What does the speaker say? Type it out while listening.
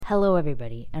Hello,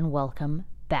 everybody, and welcome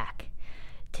back.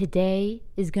 Today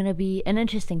is going to be an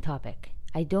interesting topic.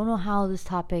 I don't know how this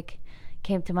topic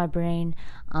came to my brain,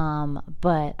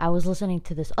 but I was listening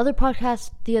to this other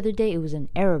podcast the other day. It was in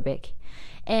Arabic,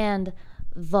 and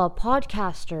the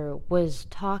podcaster was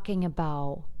talking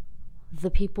about the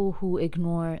people who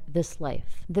ignore this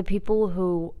life, the people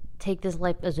who take this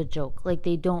life as a joke, like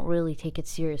they don't really take it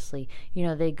seriously. You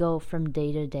know, they go from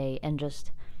day to day and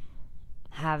just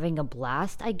having a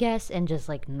blast, I guess, and just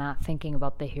like not thinking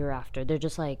about the hereafter. They're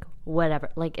just like, whatever.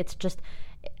 Like,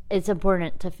 it's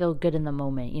important to feel good in the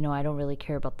moment. You know, I don't really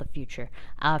care about the future.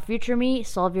 Future me,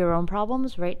 solve your own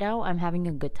problems. Right now, I'm having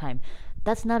a good time.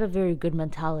 That's not a very good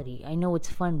mentality. I know it's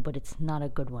fun, but it's not a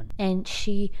good one. And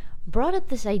she brought up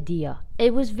this idea.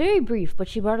 It was very brief, but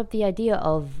she brought up the idea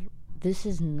of this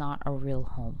is not a real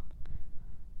home.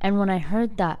 And when I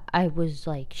heard that, I was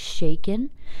like shaken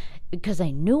because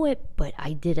I knew it, but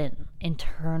I didn't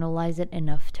internalize it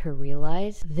enough to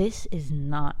realize this is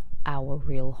not our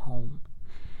real home.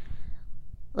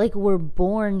 Like, we're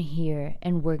born here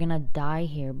and we're gonna die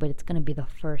here, but it's gonna be the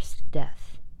first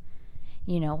death,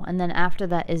 you know, and then after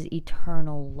that is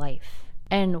eternal life.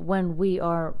 And when we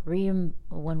are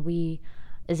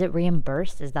is it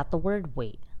reimbursed? Is that the word?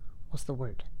 Wait, what's the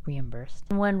word? Reimbursed.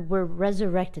 When we're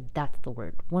resurrected, that's the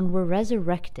word. When we're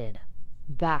resurrected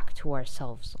back to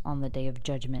ourselves on the day of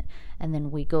judgment, and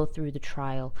then we go through the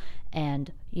trial,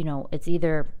 and, you know, it's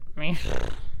either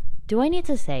do I need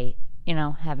to say, you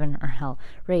know, heaven or hell?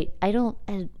 Right,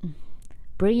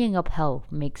 bringing up hell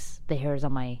makes the hairs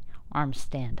on my arms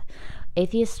stand.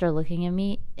 Atheists are looking at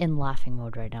me in laughing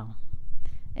mode right now.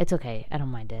 It's okay, I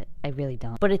don't mind it, I really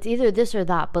don't. But it's either this or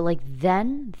that, but like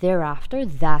then thereafter,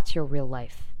 that's your real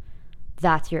life.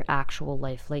 That's your actual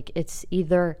life. Like, it's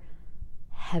either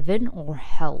heaven or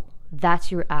hell.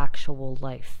 That's your actual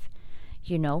life,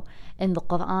 you know. In the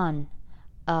Quran,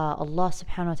 Allah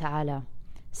subhanahu wa ta'ala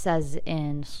says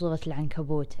in Surah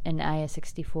Al-Ankabut in ayah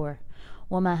 64,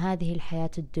 وَمَا هَذِهِ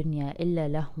الْحَيَاةُ الدُّنْيَا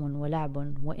إِلَّا لَهْوٌ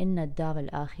وَلَعْبٌ وَإِنَّ الدَّارَ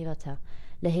الْآخِرَةَ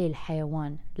لَهِيَ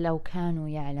الْحَيَوَانُ لَوْ كَانُوا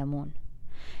يَعْلَمُونَ.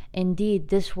 Indeed,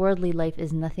 this worldly life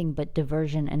is nothing but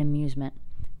diversion and amusement,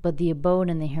 but the abode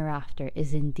in the hereafter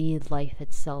is indeed life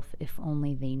itself, if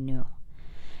only they knew.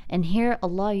 And here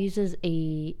Allah uses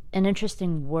an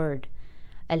interesting word,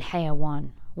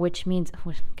 al-hayawan, which means,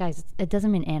 guys, it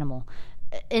doesn't mean animal.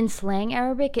 In slang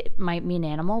Arabic, it might mean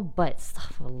animal, but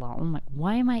astaghfirullah,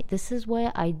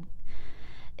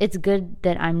 it's good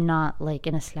that I'm not like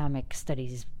an Islamic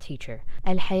studies teacher.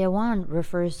 Al-hayawan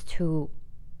refers to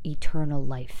eternal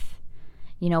life,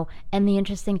 you know. And the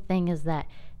interesting thing is that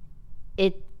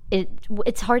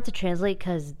it's hard to translate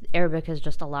because Arabic is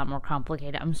just a lot more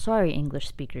complicated. I'm sorry, English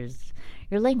speakers.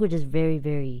 Your language is very,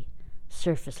 very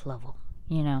surface level,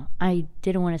 you know. I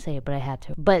didn't want to say it, but I had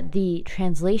to. But the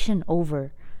translation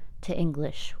over to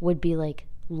English would be like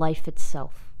life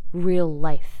itself, real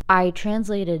life. I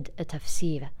translated a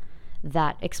tafsir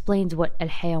that explains what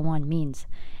al-hayawan means,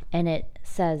 and it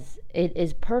says it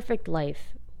is perfect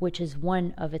life, which is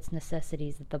one of its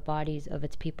necessities, that the bodies of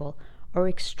its people are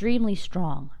extremely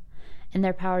strong and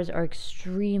their powers are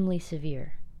extremely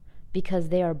severe, because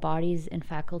they are bodies and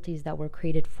faculties that were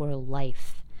created for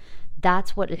life.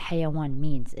 That's what al-hayawan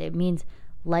means. It means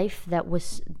life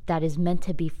that is meant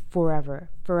to be forever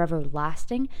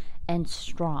lasting and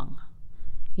strong,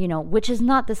 you know, which is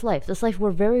not this life. This life,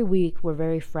 we're very weak, we're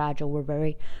very fragile, we're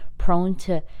very prone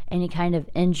to any kind of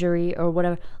injury or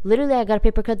whatever. Literally, I got a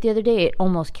paper cut the other day, it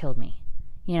almost killed me.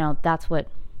 You know,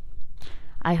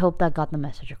 I hope that got the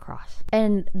message across.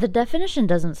 And the definition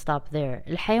doesn't stop there.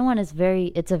 Al-hayawan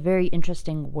it's a very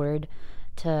interesting word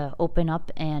to open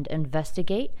up and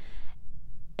investigate.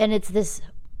 And it's this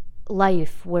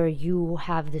life where you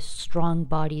have this strong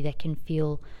body that can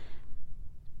feel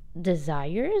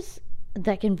desires,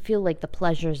 that can feel like the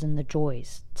pleasures and the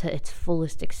joys to its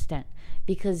fullest extent.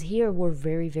 Because here we're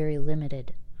very, very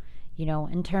limited, you know,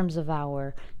 in terms of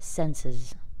our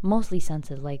senses. Mostly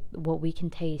senses, like what we can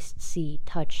taste, see,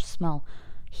 touch, smell,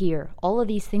 hear. All of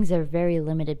these things are very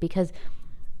limited because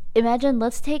imagine,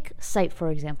 let's take sight,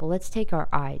 for example. Let's take our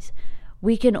eyes.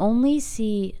 We can only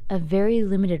see a very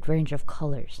limited range of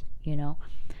colors, you know.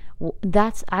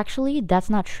 That's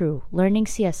not true. Learning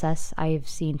CSS, I've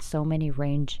seen so many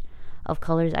range of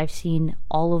colors. I've seen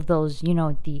all of those, you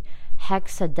know, the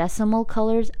hexadecimal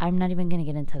colors. I'm not even going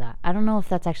to get into that. I don't know if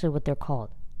that's actually what they're called.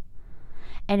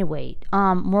 Anyway,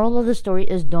 moral of the story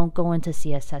is don't go into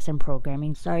CSS and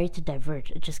programming. Sorry to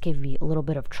diverge. It just gave me a little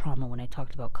bit of trauma when I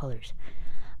talked about colors.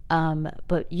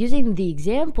 But using the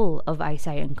example of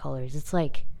eyesight and colors, it's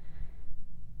like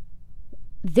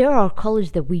there are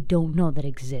colors that we don't know that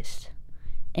exist.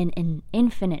 an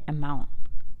infinite amount.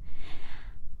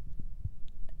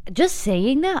 Just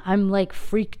saying that, I'm like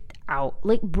freaked out.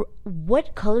 Like,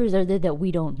 what colors are there that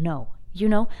we don't know? You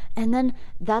know? And then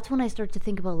that's when I start to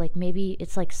think about, like, maybe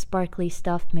it's like sparkly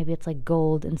stuff. Maybe it's like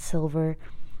gold and silver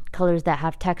colors that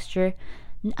have texture.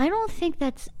 I don't think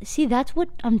that's what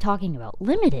I'm talking about.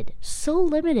 Limited. So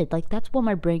limited. Like, that's what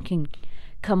my brain can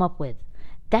come up with.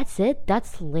 That's it.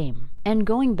 That's lame. And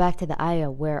going back to the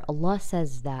ayah where Allah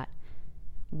says that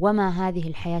وَمَا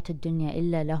هَذِهِ الْحَيَاةُ الدُّنْيَا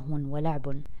إِلَّا لَهْوٌ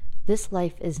وَلَعْبٌ. This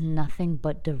life is nothing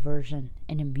but diversion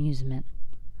and amusement.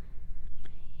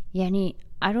 Yani,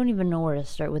 I don't even know where to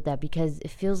start with that, because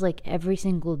it feels like every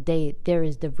single day there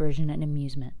is diversion and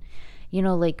amusement. You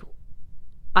know, like,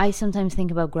 I sometimes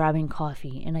think about grabbing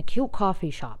coffee in a cute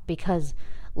coffee shop because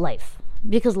life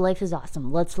is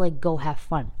awesome. Let's like go have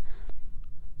fun.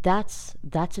 That's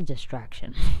a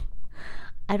distraction.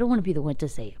 I don't want to be the one to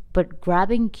say it, but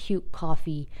grabbing cute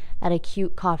coffee at a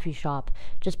cute coffee shop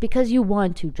just because you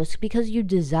want to, just because you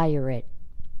desire it,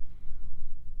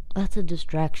 that's a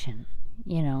distraction,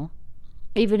 you know?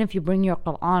 Even if you bring your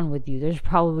Quran with you, there's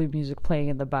probably music playing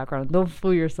in the background. Don't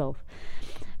fool yourself.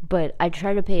 But I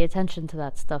try to pay attention to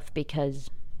that stuff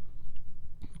because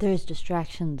there's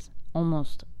distractions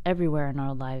almost everywhere in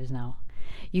our lives now.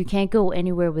 You can't go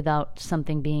anywhere without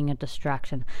something being a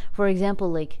distraction. For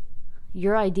example, like,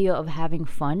 your idea of having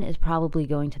fun is probably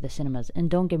going to the cinemas. And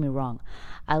don't get me wrong,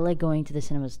 I like going to the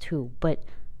cinemas too. But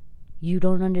you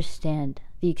don't understand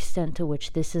the extent to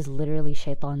which this is literally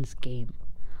Shaitan's game.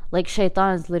 Like,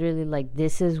 Shaitan is literally like,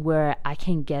 this is where I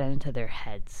can get into their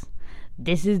heads.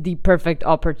 This is the perfect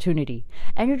opportunity.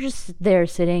 And you're just there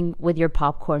sitting with your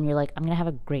popcorn. You're like, I'm going to have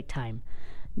a great time.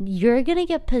 You're going to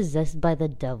get possessed by the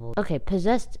devil. Okay,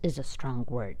 possessed is a strong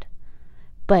word.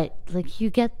 But, like, you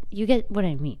get what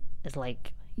I mean. It's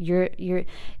like, your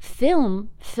film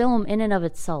in and of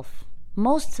itself.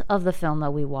 Most of the film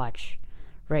that we watch,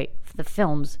 right, the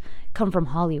films come from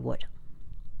Hollywood.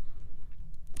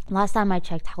 Last time I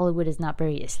checked, Hollywood is not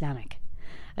very Islamic.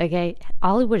 Okay?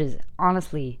 Hollywood is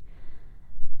honestly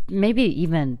maybe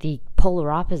even the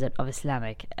polar opposite of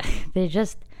Islamic.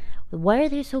 Why are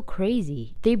they so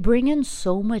crazy? They bring in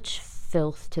so much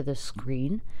filth to the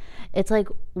screen. It's like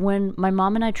when my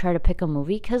mom and I try to pick a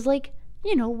movie, because, like,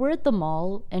 you know, we're at the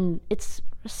mall and it's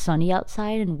sunny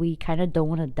outside and we kind of don't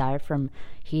want to die from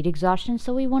heat exhaustion,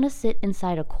 so we want to sit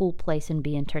inside a cool place and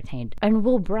be entertained. And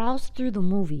we'll browse through the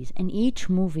movies, and each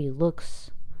movie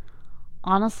looks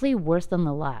honestly worse than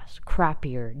the last,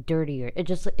 crappier, dirtier.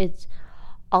 It's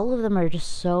all of them are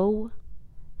just so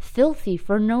filthy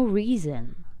for no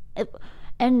reason.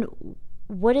 And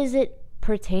what is it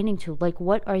pertaining to? Like,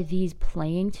 what are these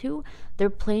playing to? They're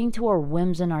playing to our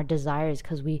whims and our desires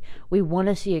because we want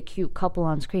to see a cute couple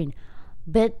on screen.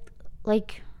 But,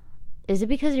 like, is it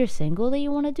because you're single that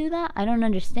you want to do that? I don't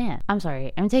understand. I'm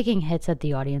sorry. I'm taking hits at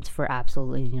the audience for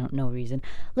absolutely no reason.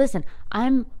 Listen,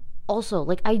 I'm also,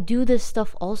 like, I do this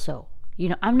stuff also. You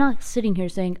know, I'm not sitting here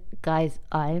saying, guys,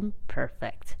 I'm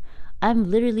perfect. I'm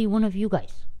literally one of you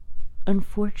guys.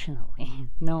 Unfortunately.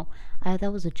 No,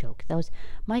 that was a joke. That was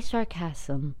my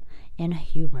sarcasm and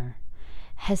humor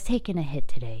has taken a hit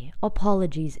today.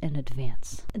 Apologies in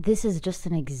advance. This is just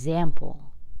an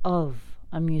example of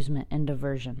amusement and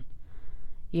diversion.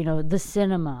 You know, the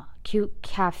cinema, cute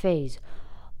cafes,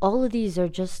 all of these are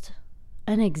just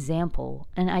an example.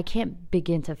 And I can't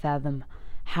begin to fathom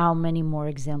how many more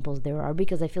examples there are,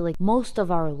 because I feel like most of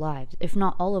our lives, if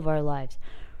not all of our lives,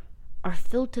 are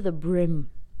filled to the brim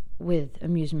with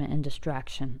amusement and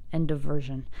distraction and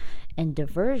diversion. And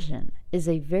diversion is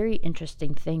a very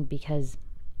interesting thing because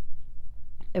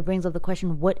it brings up the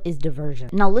question, what is diversion?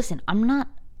 Now listen, I'm not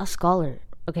a scholar,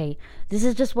 okay? This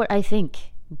is just what I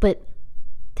think, but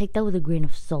take that with a grain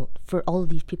of salt. For all of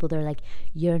these people that are like,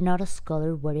 you're not a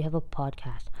scholar, why do you have a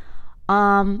podcast?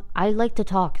 I like to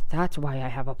talk. That's why I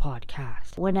have a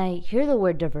podcast. When I hear the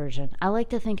word diversion, I like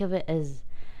to think of it as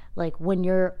like when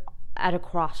you're at a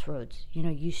crossroads. You know,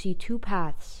 you see two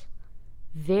paths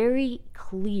very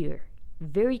clearly.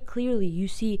 You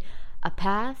see a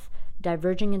path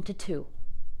diverging into two.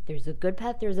 There's a good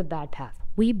path, there's a bad path.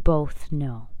 We both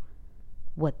know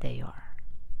what they are.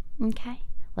 Okay?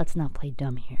 Let's not play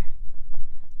dumb here.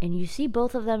 And you see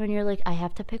both of them and you're like, I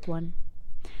have to pick one.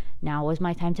 Now is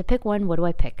my time to pick one. What do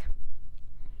I pick?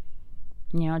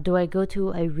 You know, do I go to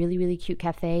a really, really cute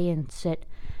cafe and sit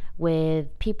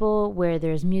with people where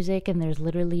there's music and there's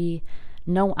literally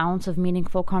no ounce of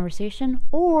meaningful conversation?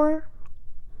 Or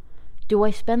do I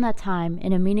spend that time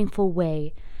in a meaningful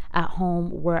way at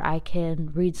home where I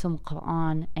can read some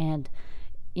Quran and,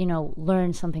 you know,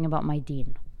 learn something about my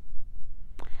deen?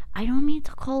 I don't mean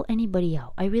to call anybody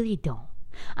out. I really don't.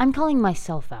 I'm calling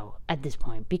myself out at this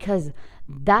point because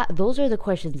those are the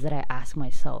questions that I ask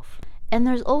myself. And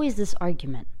there's always this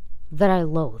argument that I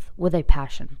loathe with a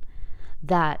passion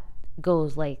that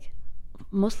goes like,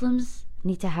 Muslims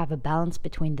need to have a balance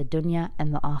between the dunya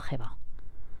and the akhirah.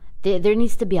 There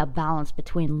needs to be a balance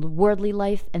between worldly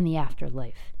life and the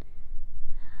afterlife.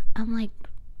 I'm like,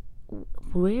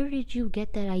 where did you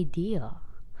get that idea?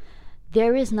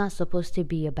 There is not supposed to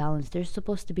be a balance. There's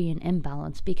supposed to be an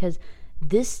imbalance because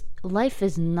this life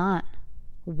is not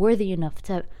worthy enough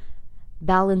to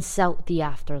balance out the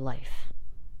afterlife.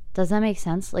 Does that make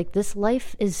sense? Like, this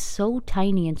life is so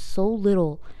tiny and so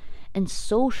little and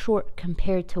so short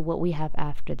compared to what we have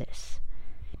after this.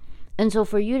 And so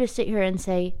for you to sit here and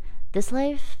say, this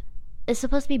life is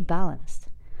supposed to be balanced.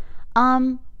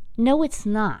 No, it's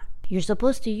not. You're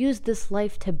supposed to use this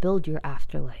life to build your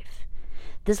afterlife.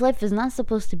 This life is not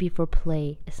supposed to be for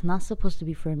play. It's not supposed to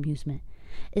be for amusement.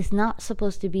 It's not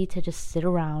supposed to be to just sit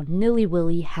around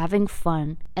nilly-willy having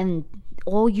fun, and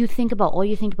all you think about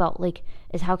like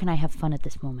is how can I have fun at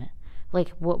this moment? Like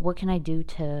what can I do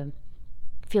to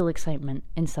feel excitement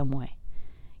in some way?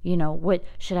 What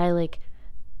should I like?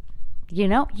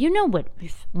 What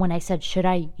when I said should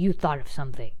I, you thought of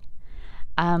something.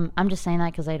 I'm just saying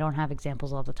that because I don't have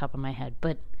examples off the top of my head,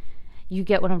 but you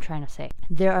get what I'm trying to say.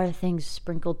 There are things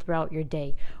sprinkled throughout your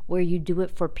day where you do it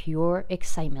for pure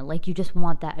excitement, like you just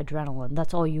want that adrenaline.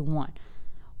 That's all you want.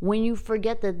 When you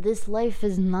forget that this life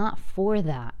is not for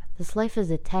that. This life is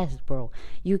a test, bro.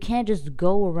 You can't just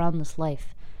go around this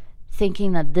life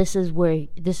thinking that this is where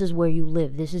you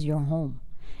live. This is your home.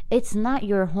 It's not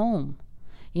your home.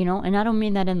 And I don't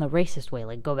mean that in the racist way,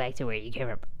 like go back to where you came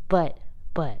from. But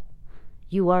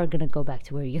you are going to go back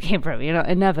to where you came from,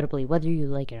 inevitably, whether you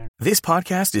like it or not. This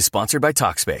podcast is sponsored by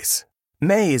Talkspace.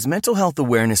 May is Mental Health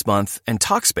Awareness Month, and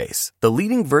Talkspace, the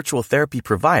leading virtual therapy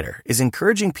provider, is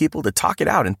encouraging people to talk it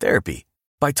out in therapy.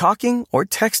 By talking or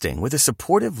texting with a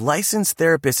supportive licensed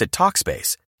therapist at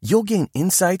Talkspace, you'll gain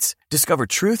insights, discover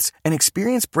truths, and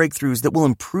experience breakthroughs that will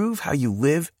improve how you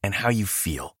live and how you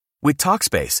feel. With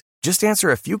Talkspace, just answer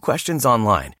a few questions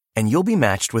online, and you'll be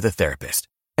matched with a therapist.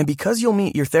 And because you'll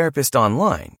meet your therapist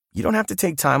online, you don't have to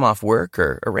take time off work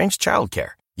or arrange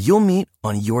childcare. You'll meet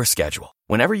on your schedule,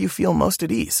 whenever you feel most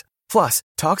at ease. Plus,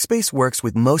 Talkspace works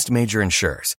with most major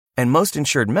insurers, and most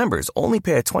insured members only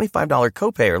pay a $25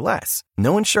 copay or less.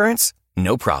 No insurance?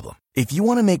 No problem. If you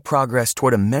want to make progress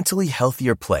toward a mentally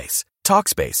healthier place,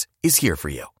 Talkspace is here for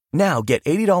you. Now get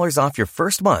 $80 off your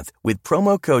first month with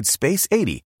promo code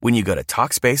SPACE80 when you go to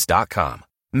Talkspace.com.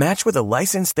 Match with a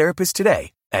licensed therapist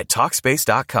today at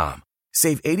Talkspace.com.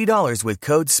 Save $80 with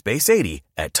code SPACE80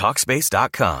 at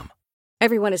Talkspace.com.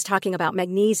 Everyone is talking about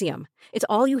magnesium. It's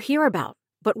all you hear about.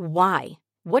 But why?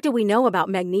 What do we know about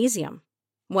magnesium?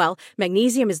 Well,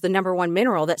 magnesium is the number one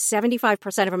mineral that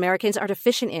 75% of Americans are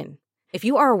deficient in. If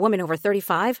you are a woman over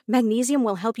 35, magnesium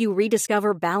will help you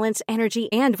rediscover balance,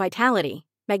 energy, and vitality.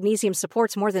 Magnesium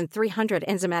supports more than 300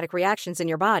 enzymatic reactions in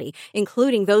your body,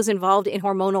 including those involved in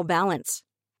hormonal balance.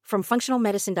 From functional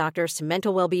medicine doctors to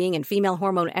mental well-being and female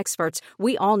hormone experts,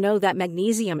 we all know that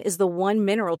magnesium is the one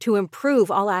mineral to improve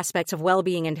all aspects of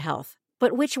well-being and health.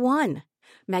 But which one?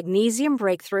 Magnesium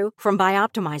Breakthrough from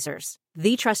Bioptimizers,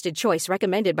 the trusted choice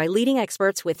recommended by leading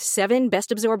experts with 7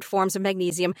 best-absorbed forms of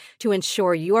magnesium to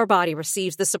ensure your body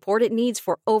receives the support it needs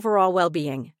for overall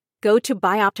well-being. Go to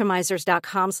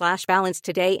bioptimizers.com/balance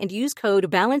today and use code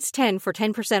BALANCE10 for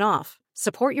 10% off.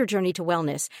 Support your journey to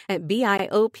wellness at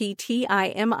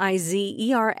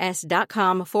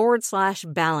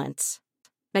bioptimizers.com/balance.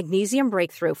 Magnesium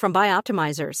Breakthrough from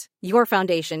Bioptimizers, your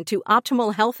foundation to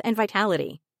optimal health and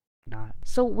vitality.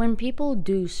 So when people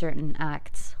do certain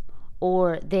acts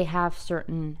or they have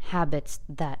certain habits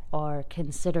that are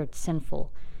considered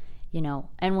sinful,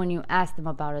 and when you ask them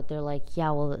about it, they're like,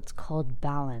 yeah, well, it's called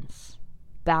balance.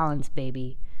 Balance,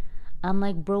 baby. I'm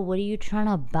like, bro, what are you trying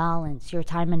to balance? Your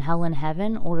time in hell and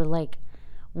heaven? Or like,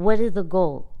 what is the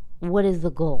goal? What is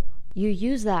the goal? You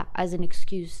use that as an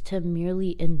excuse to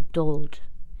merely indulge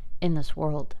in this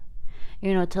world.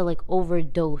 To like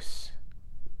overdose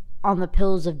on the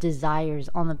pills of desires,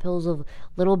 on the pills of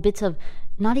little bits of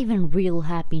not even real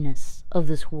happiness of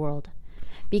this world.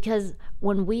 Because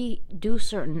when we do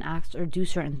certain acts or do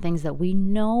certain things that we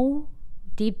know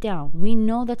deep down, we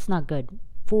know that's not good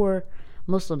for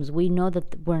Muslims. We know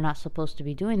that we're not supposed to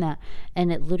be doing that,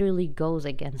 and it literally goes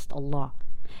against Allah.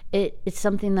 It's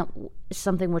something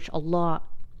which Allah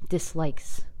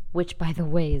dislikes, which, by the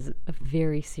way, is a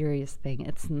very serious thing.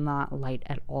 It's not light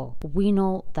at all. We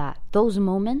know that those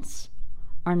moments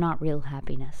are not real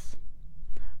happiness.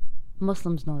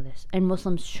 Muslims know this, and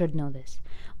Muslims should know this.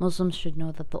 Muslims should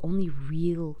know that the only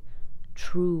real,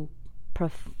 true,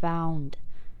 profound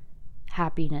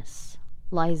happiness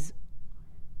lies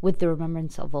with the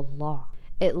remembrance of Allah.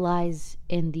 It lies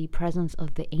in the presence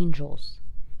of the angels.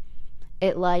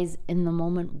 It lies in the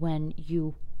moment when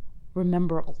you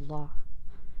remember Allah.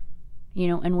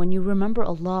 And when you remember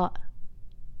Allah,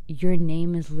 your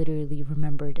name is literally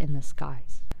remembered in the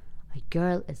skies. A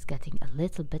girl is getting a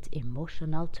little bit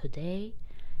emotional today.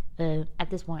 At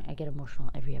this point, I get emotional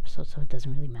every episode, so it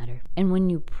doesn't really matter. And when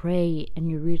you pray and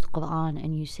you read Quran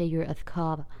and you say your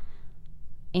adhkar,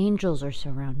 angels are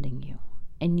surrounding you.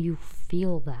 And you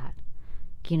feel that,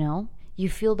 You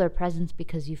feel their presence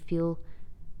because you feel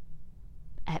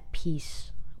at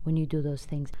peace when you do those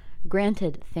things.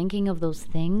 Granted, thinking of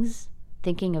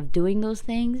doing those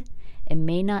things, it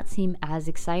may not seem as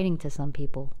exciting to some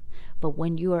people. But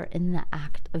when you are in the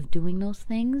act of doing those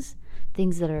things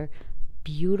that are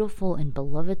beautiful and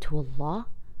beloved to Allah,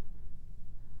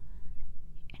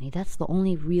 that's the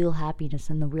only real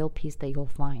happiness and the real peace that you'll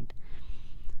find.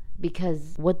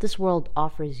 Because what this world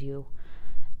offers you,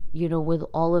 with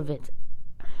all of its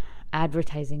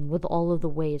advertising, with all of the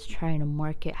way it's trying to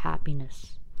market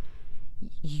happiness,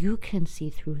 you can see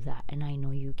through that, and I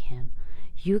know you can.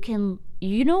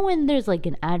 When there's like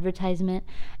an advertisement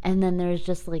and then there's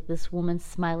just like this woman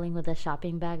smiling with a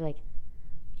shopping bag, like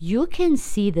you can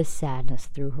see the sadness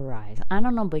through her eyes. I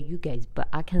don't know about you guys, but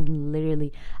I can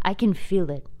feel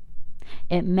it.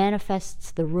 It manifests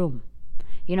the room.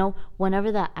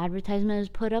 Whenever that advertisement is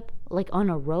put up, like on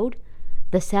a road,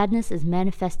 the sadness is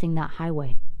manifesting that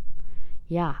highway.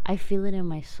 Yeah, I feel it in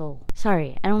my soul.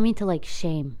 Sorry, I don't mean to like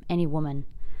shame any woman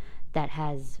that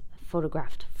has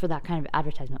photographed for that kind of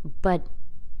advertisement, but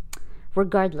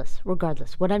regardless,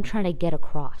 what I'm trying to get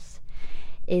across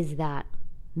is that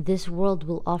this world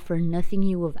will offer nothing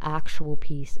you of actual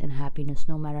peace and happiness,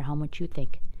 no matter how much you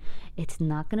think. It's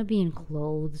not going to be in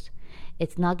clothes.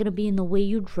 It's not going to be in the way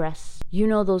you dress.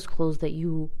 Those clothes that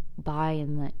you buy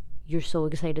and that you're so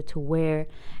excited to wear,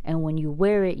 and when you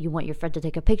wear it, you want your friend to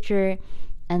take a picture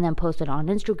and then post it on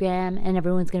Instagram, and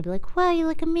everyone's going to be like, wow, you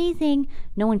look amazing.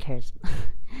 No one cares.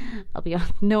 I'll be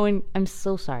honest. No one. I'm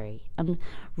so sorry.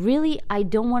 I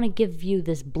don't want to give you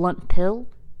this blunt pill,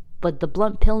 but the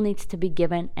blunt pill needs to be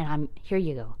given, and here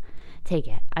you go. Take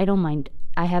it. I don't mind.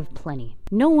 I have plenty.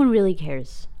 No one really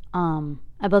cares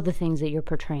about the things that you're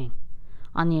portraying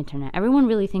on the internet. Everyone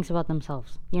really thinks about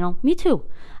themselves. Me too.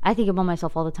 I think about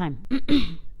myself all the time.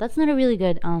 That's not a really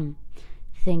good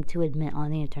thing to admit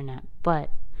on the internet, but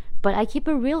I keep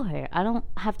it real here. I don't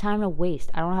have time to waste.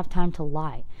 I don't have time to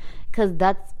lie, because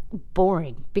that's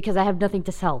boring, because I have nothing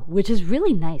to sell, which is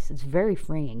really nice. It's very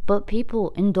freeing. But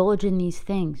people indulge in these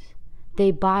things.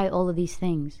 They buy all of these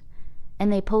things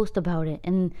and they post about it,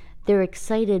 and they're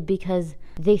excited because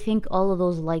they think all of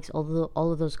those likes,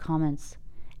 all of those comments,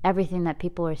 everything that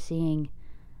people are seeing,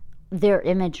 their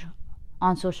image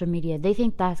on social media, they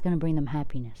think that's going to bring them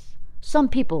happiness. Some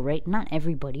people, right? Not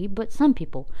everybody, but some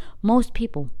people. Most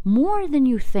people. More than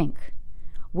you think.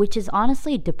 Which is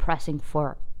honestly depressing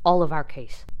for all of our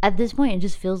case. At this point, it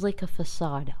just feels like a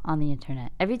facade on the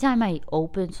internet. Every time I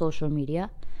open social media,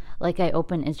 like I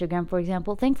open Instagram, for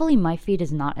example, thankfully my feed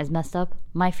is not as messed up.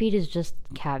 My feed is just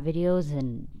cat videos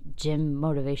and gym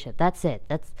motivation. That's it.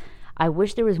 I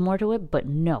wish there was more to it, but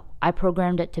no. I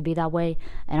programmed it to be that way,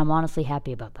 and I'm honestly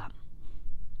happy about that.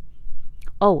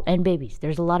 Oh, and babies.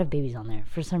 There's a lot of babies on there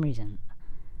for some reason.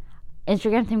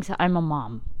 Instagram thinks I'm a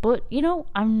mom, but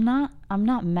I'm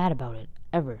not mad about it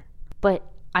ever. But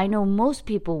I know most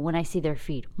people, when I see their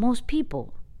feed,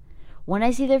 when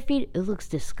I see their feed, it looks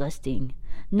disgusting.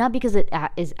 Not because it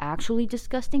is actually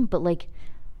disgusting, but like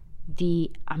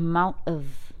the amount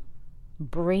of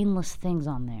brainless things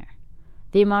on there.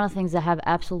 The amount of things that have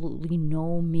absolutely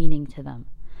no meaning to them.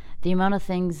 The amount of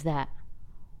things that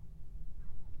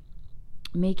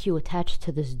make you attached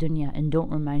to this dunya and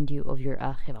don't remind you of your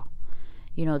akhirah.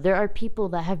 There are people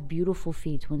that have beautiful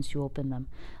feeds once you open them.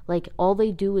 Like, all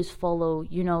they do is follow,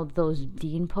 those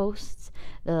deen posts,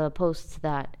 the posts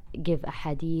that give a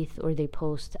hadith, or they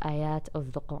post ayat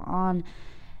of the Quran.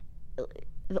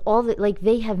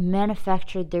 They have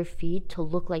manufactured their feed to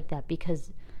look like that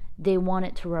because they want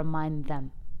it to remind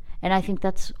them. And I think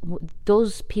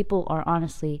those people are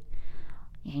honestly,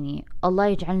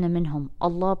 Allah yaj'alna minhum.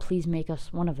 Allah, please make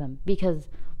us one of them, because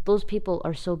those people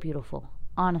are so beautiful.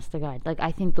 Honest to God.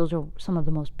 I think those are some of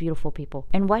the most beautiful people.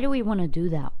 And why do we want to do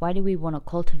that? Why do we want to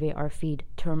cultivate our feed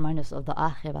to remind us of the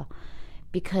akhirah?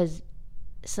 Because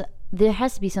there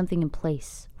has to be something in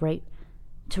place, right?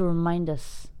 To remind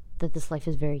us that this life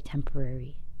is very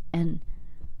temporary. And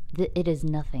It is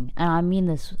nothing. And I mean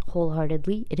this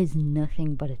wholeheartedly. It is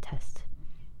nothing but a test.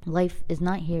 Life is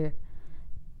not here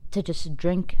to just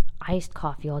drink iced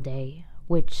coffee all day,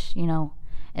 which,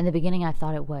 in the beginning I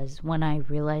thought it was when I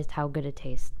realized how good it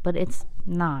tastes. But it's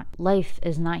not. Life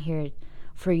is not here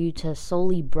for you to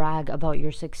solely brag about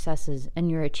your successes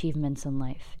and your achievements in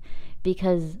life.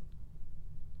 Because,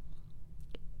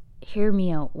 hear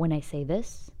me out when I say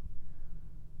this,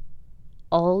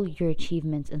 all your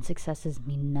achievements and successes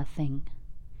mean nothing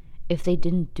if they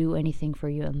didn't do anything for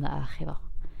you in the akhirah.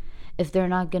 If they're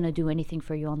not going to do anything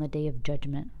for you on the day of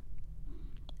judgment.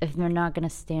 If they're not going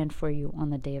to stand for you on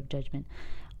the day of judgment.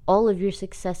 All of your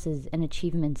successes and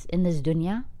achievements in this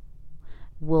dunya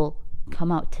will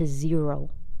come out to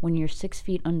zero when you're 6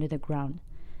 feet under the ground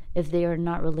if they are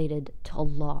not related to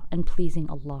Allah and pleasing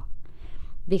Allah.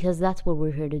 Because that's what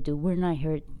we're here to do. We're not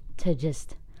here to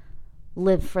just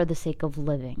live for the sake of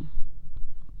living.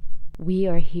 We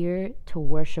are here to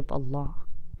worship Allah.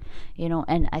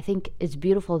 And I think it's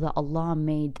beautiful that Allah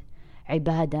made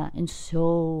ibadah in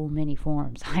so many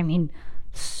forms. I mean,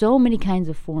 so many kinds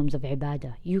of forms of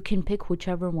ibadah. You can pick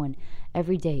whichever one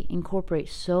every day. Incorporate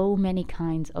so many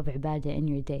kinds of ibadah in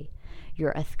your day.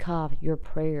 Your adhkar, your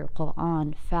prayer,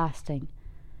 Quran, fasting.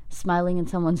 Smiling in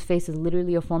someone's face is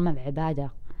literally a form of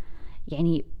ibadah.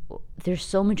 There's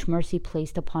so much mercy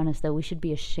placed upon us that we should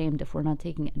be ashamed if we're not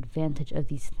taking advantage of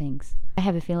these things. I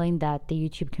have a feeling that the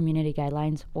YouTube community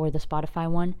guidelines or the Spotify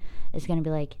one is going to be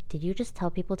like, did you just tell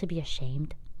people to be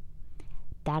ashamed?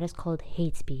 That is called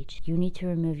hate speech. You need to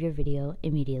remove your video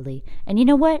immediately. And you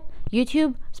know what?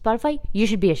 YouTube, Spotify, you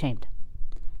should be ashamed.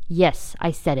 Yes,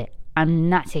 I said it. I'm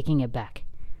not taking it back.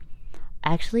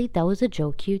 Actually, that was a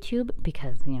joke, YouTube,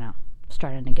 because,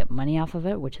 starting to get money off of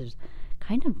it, which is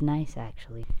kind of nice,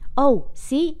 actually. Oh,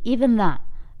 see? Even that.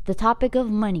 The topic of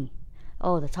money.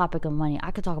 Oh, the topic of money.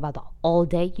 I could talk about that all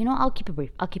day. I'll keep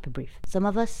it brief. Some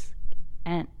of us,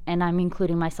 and I'm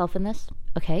including myself in this,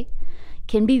 okay,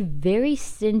 can be very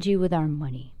stingy with our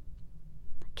money.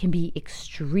 Can be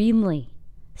extremely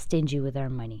stingy with our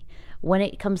money. When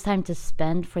it comes time to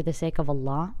spend for the sake of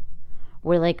Allah,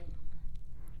 we're like,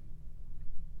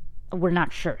 we're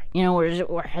not sure.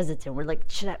 We're hesitant. We're like,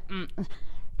 should I?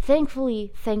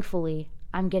 Thankfully,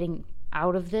 I'm getting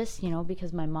out of this,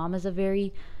 because my mom is a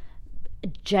very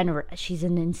generous, she's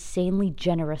an insanely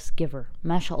generous giver.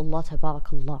 MashaAllah,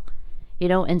 tabarakallah.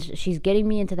 And she's getting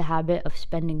me into the habit of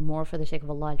spending more for the sake of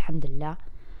Allah, alhamdulillah.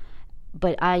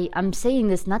 But I'm saying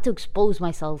this not to expose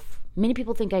myself. Many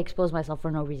people think I expose myself for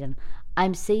no reason.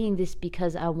 I'm saying this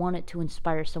because I want it to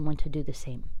inspire someone to do the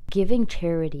same. Giving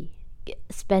charity,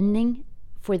 spending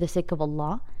for the sake of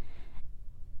Allah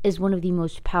is one of the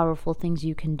most powerful things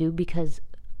you can do, because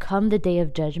come the day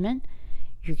of judgment,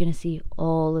 you're going to see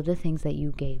all of the things that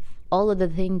you gave, all of the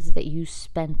things that you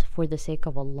spent for the sake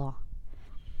of Allah.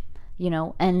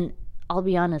 And I'll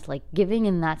be honest, giving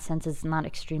in that sense is not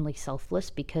extremely selfless,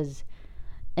 because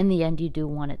in the end you do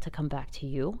want it to come back to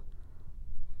you,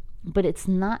 but it's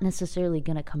not necessarily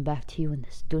going to come back to you in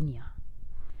this dunya.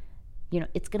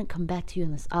 It's going to come back to you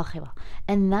in this akhirah.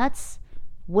 And that's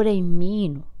what I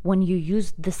mean when you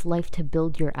use this life to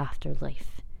build your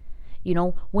afterlife.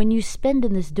 When you spend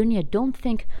in this dunya, don't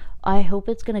think, I hope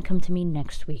it's going to come to me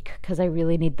next week because I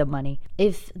really need the money.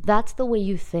 If that's the way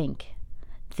you think,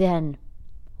 then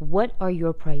what are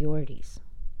your priorities?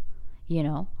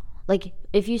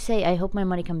 If you say, I hope my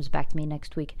money comes back to me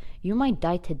next week, you might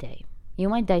die today. You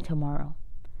might die tomorrow.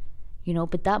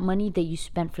 But that money that you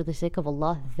spent for the sake of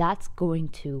Allah, that's going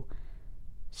to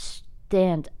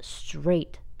stand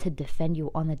straight to defend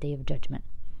you on the day of judgment.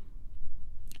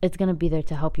 It's going to be there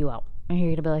to help you out. And you're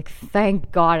going to be like,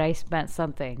 thank God I spent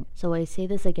something. So I say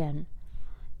this again,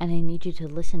 and I need you to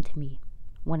listen to me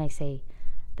when I say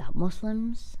that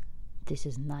Muslims, this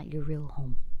is not your real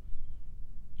home.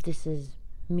 This is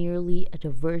merely a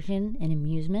diversion and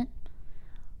amusement,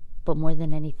 but more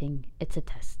than anything, it's a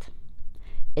test.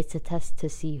 It's a test to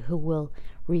see who will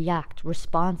react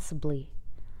responsibly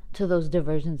to those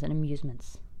diversions and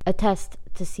amusements. A test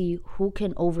to see who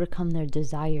can overcome their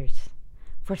desires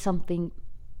for something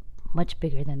much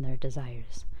bigger than their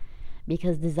desires.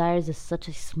 Because desires is such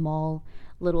a small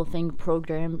little thing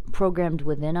programmed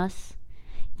within us,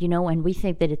 and we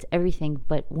think that it's everything.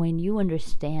 But when you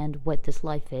understand what this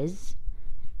life is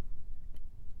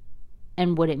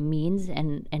and what it means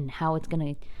and how it's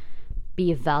going to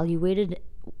be evaluated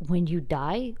when you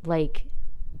die,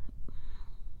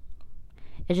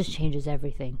 it just changes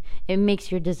everything. It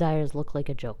makes your desires look like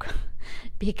a joke.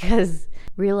 Because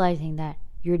realizing that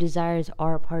your desires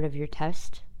are a part of your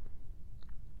test,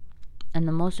 and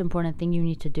the most important thing you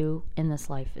need to do in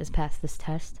this life is pass this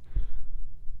test,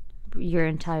 your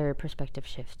entire perspective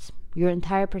shifts. Your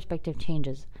entire perspective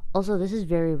changes. Also, this is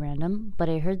very random, but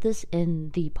I heard this in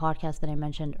the podcast that I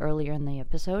mentioned earlier in the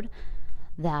episode,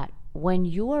 that when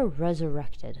you are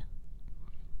resurrected,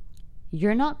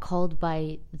 you're not called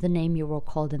by the name you were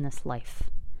called in this life.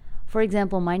 For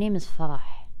example, my name is Farah,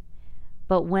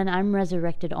 but when I'm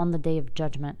resurrected on the day of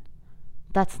judgment,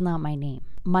 that's not my name.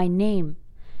 My name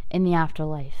in the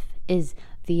afterlife is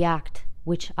the act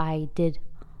which I did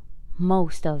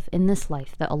most of in this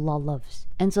life that Allah loves.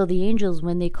 And so the angels,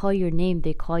 when they call your name,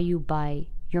 they call you by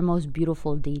your most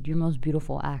beautiful deed, your most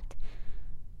beautiful act.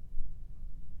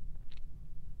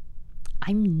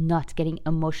 I'm not getting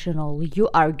emotional. You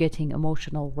are getting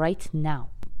emotional right now.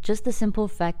 Just the simple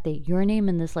fact that your name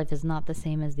in this life is not the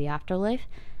same as the afterlife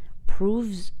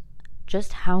proves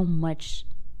just how much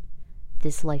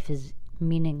this life is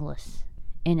meaningless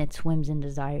in its whims and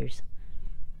desires.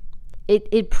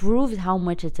 It proves how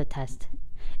much it's a test.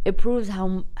 It proves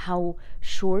how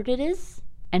short it is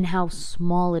and how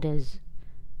small it is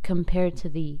compared to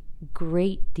the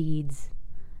great deeds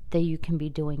that you can be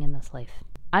doing in this life.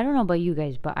 I don't know about you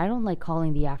guys, but I don't like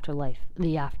calling the afterlife.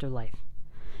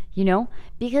 You know?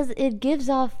 Because it gives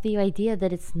off the idea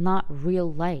that it's not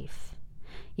real life.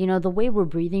 You know, the way we're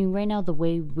breathing right now, the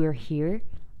way we're here,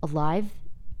 alive,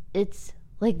 it's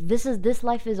like this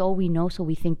life is all we know, so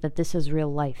we think that this is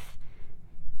real life.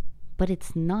 But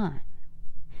it's not.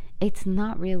 It's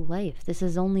not real life. This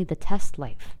is only the test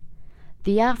life.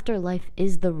 The afterlife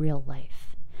is the real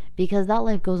life, because that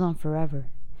life goes on forever.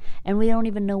 And we don't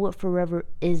even know what forever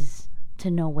is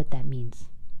to know what that means,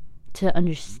 to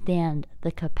understand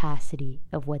the capacity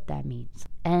of what that means.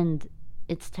 And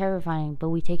it's terrifying, but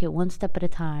we take it one step at a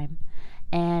time.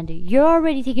 And you're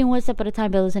already taking one step at a time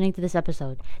by listening to this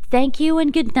episode. Thank you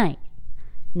and good night.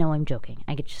 No, I'm joking.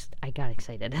 I got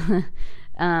excited.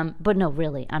 But no,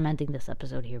 really, I'm ending this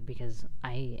episode here because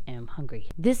I am hungry.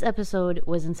 This episode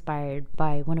was inspired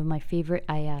by one of my favorite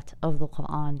ayat of the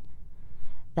Quran.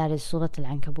 That is Surah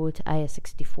Al-Ankabut, ayah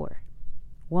 64.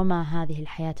 وَمَا هَذِهِ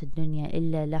الْحَيَاةُ الدُّنْيَا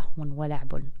إِلَّا لَهْوٌ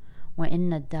وَلَعْبٌ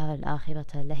وَإِنَّ الدَّارَ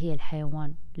الْآخِرَةَ لَهِيَ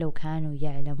الْحَيَوَانُ لَوْ كَانُوا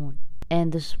يَعْلَمُونَ.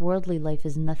 And this worldly life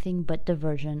is nothing but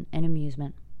diversion and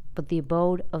amusement, but the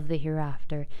abode of the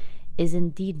hereafter is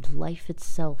indeed life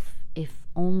itself, if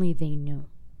only they knew.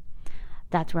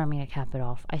 That's where I'm going to cap it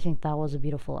off. I think that was a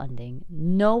beautiful ending.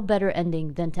 No better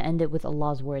ending than to end it with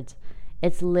Allah's words.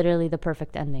 It's literally the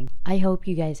perfect ending. I hope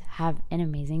you guys have an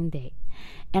amazing day,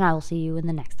 and I will see you in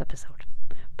the next episode.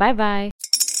 Bye-bye.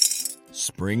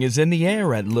 Spring is in the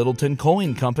air at Littleton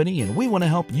Coin Company, and we want to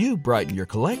help you brighten your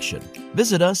collection.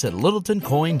 Visit us at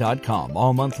littletoncoin.com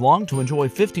all month long to enjoy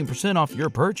 15% off your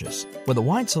purchase. With a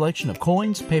wide selection of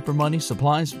coins, paper money,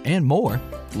 supplies, and more,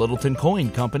 Littleton Coin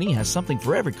Company has something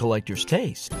for every collector's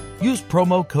taste. Use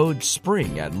promo code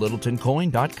SPRING at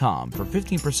littletoncoin.com for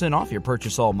 15% off your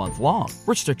purchase all month long.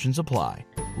 Restrictions apply.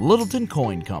 Littleton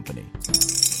Coin Company.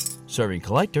 Serving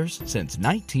collectors since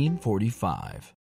 1945.